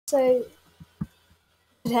So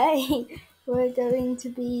today we're going to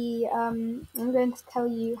be, I'm going to tell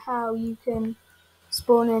you how you can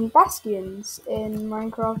spawn in bastions in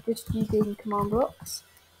Minecraft just using command blocks.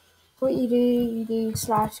 What you do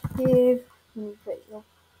 /give, and you put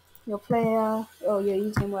your player or your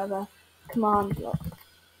username, whatever, command block.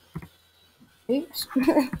 Oops.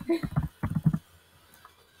 There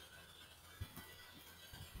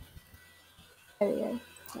we go.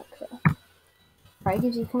 Okay. Right, it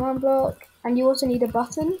gives you command block, and you also need a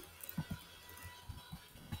button.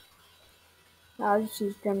 I'll just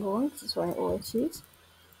choose jungle one because that's what I always choose.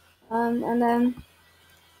 And then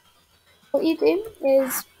what you do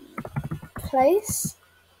is place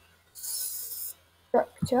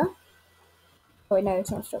structure. Oh wait, no,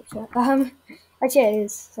 it's not structure. Actually, it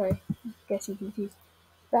is. Sorry, I'm getting confused.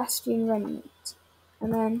 Bastion remnant,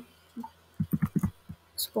 and then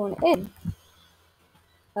spawn it in.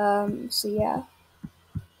 So yeah,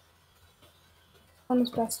 spawn this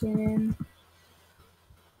bastion in.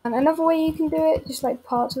 And another way you can do it, just like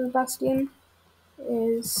parts of the bastion,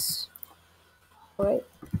 is wait.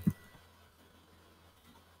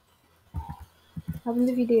 What happens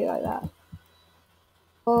if you do it like that?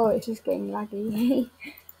 Oh, it's just getting laggy.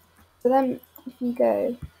 So then, if you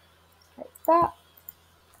go like that,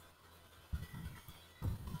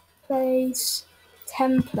 place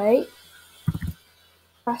template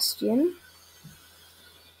bastion,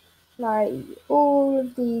 like all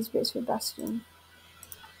of these bits for bastion.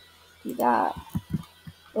 Do that.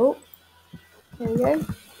 Oh, there we go.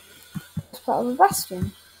 It's part of a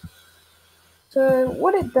bastion. So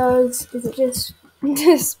what it does is it just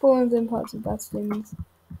just spawns in parts of bastions.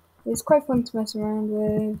 It's quite fun to mess around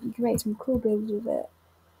with. You can make some cool builds with it.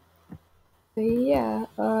 So yeah,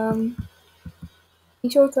 be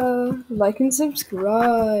sure to like and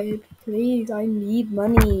subscribe, please. I need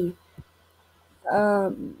money.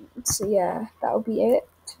 So yeah, that'll be it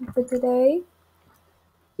for today.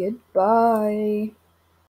 Goodbye.